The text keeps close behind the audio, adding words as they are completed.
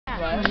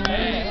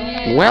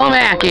Well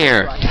back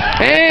here.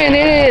 And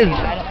it is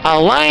a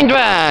line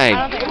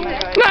drive.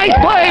 Nice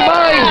play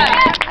by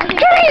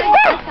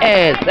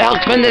as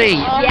Alex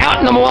Benedict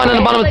out number 1 in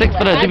the bottom of 6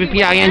 for the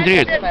WPI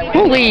Engineers,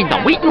 who lead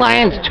the Wheaton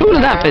Lyons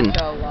 2-0.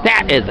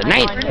 That is a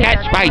nice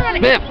catch by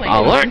Smith.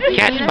 Alert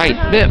catch by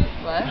Smith.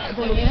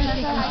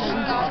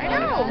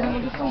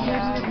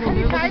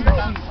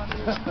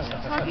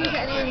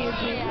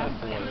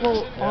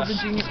 Well, all the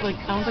genius, like,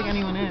 I don't think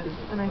anyone is.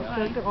 And I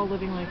feel like they're all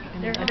living, like,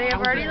 in they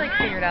have already, like,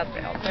 figured out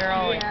they're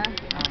all, like,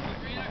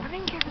 I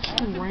think it's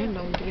so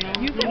random, to be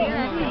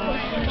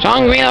honest.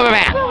 Sean Green over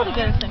back.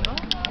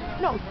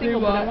 No, single,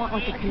 but I want,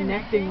 like, a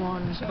connecting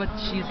one. but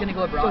she's gonna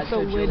go abroad,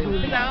 so Julie.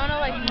 Because I want to,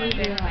 like, move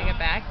it and bring it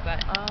back,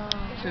 but...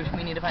 So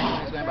we need to find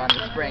someone who's going abroad in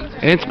the spring. So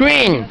It's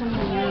Green.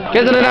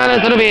 Gets it down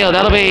into the field.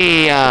 That'll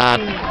be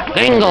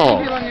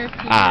single.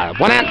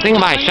 One out single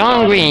by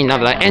Sean Green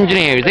of the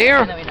Engineers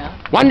here.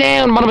 One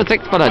down, number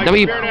 6 for the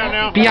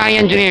WPI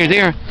Engineers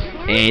here.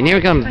 And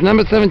here comes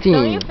number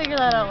 17.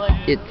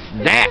 It's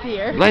that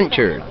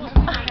Blanchard.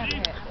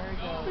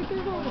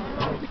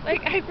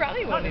 Like, I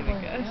probably won't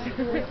even go.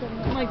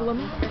 Like, let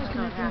me just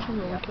connect from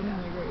the weekend.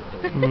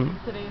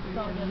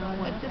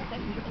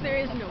 There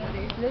is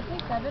nobody. Did they say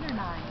 7 or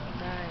 9?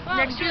 Well,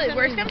 next Julie,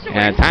 worst comes to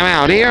And worst.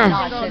 timeout here.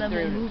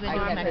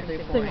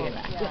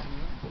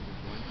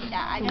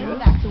 Yeah, I gotta go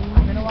back.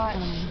 I'm gonna watch.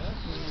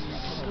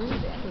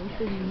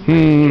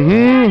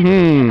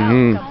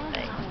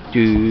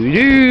 Do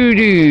do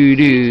do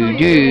do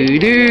do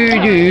do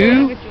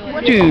do.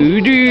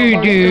 Do do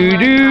do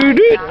do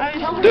do.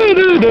 Do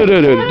do do do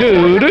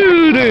do do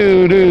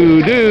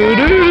do do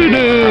do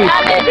do.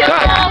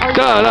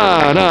 Da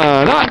da da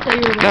da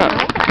da.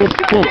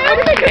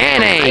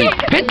 And a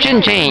pitch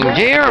and change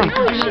here.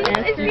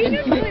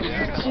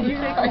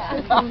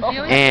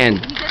 And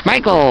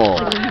Michael.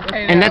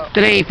 And that's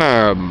today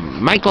for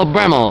Michael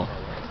Bremmel.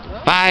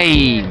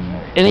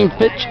 5 innings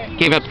pitch.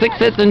 Gave up 6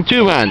 hits and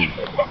 2 runs.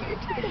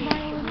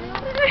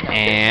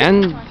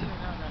 And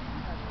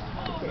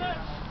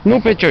new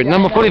pitcher,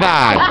 number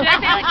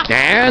 45.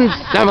 Dan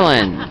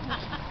Severlin.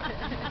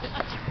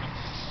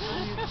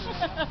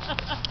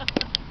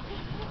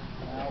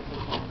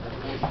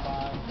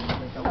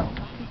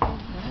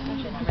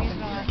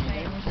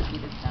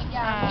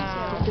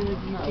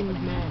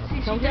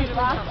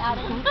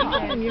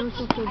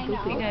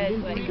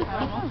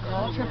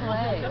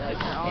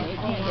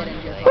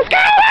 Let's go,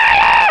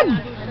 Lions!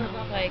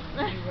 Like,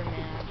 you were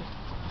mad.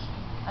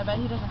 I bet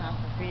he doesn't have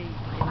to be.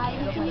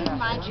 You can use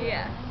my trigger.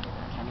 Yeah.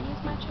 Can I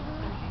use my trigger?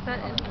 That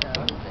is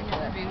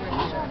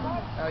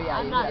Oh yeah,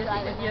 I'm not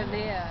driving. you're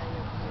there.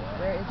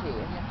 Where is he?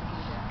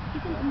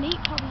 He's in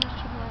Nate probably used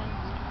triple A.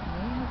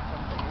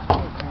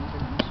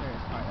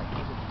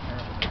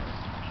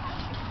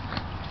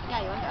 Yeah,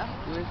 you want to go?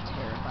 He was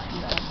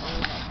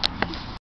terrifying.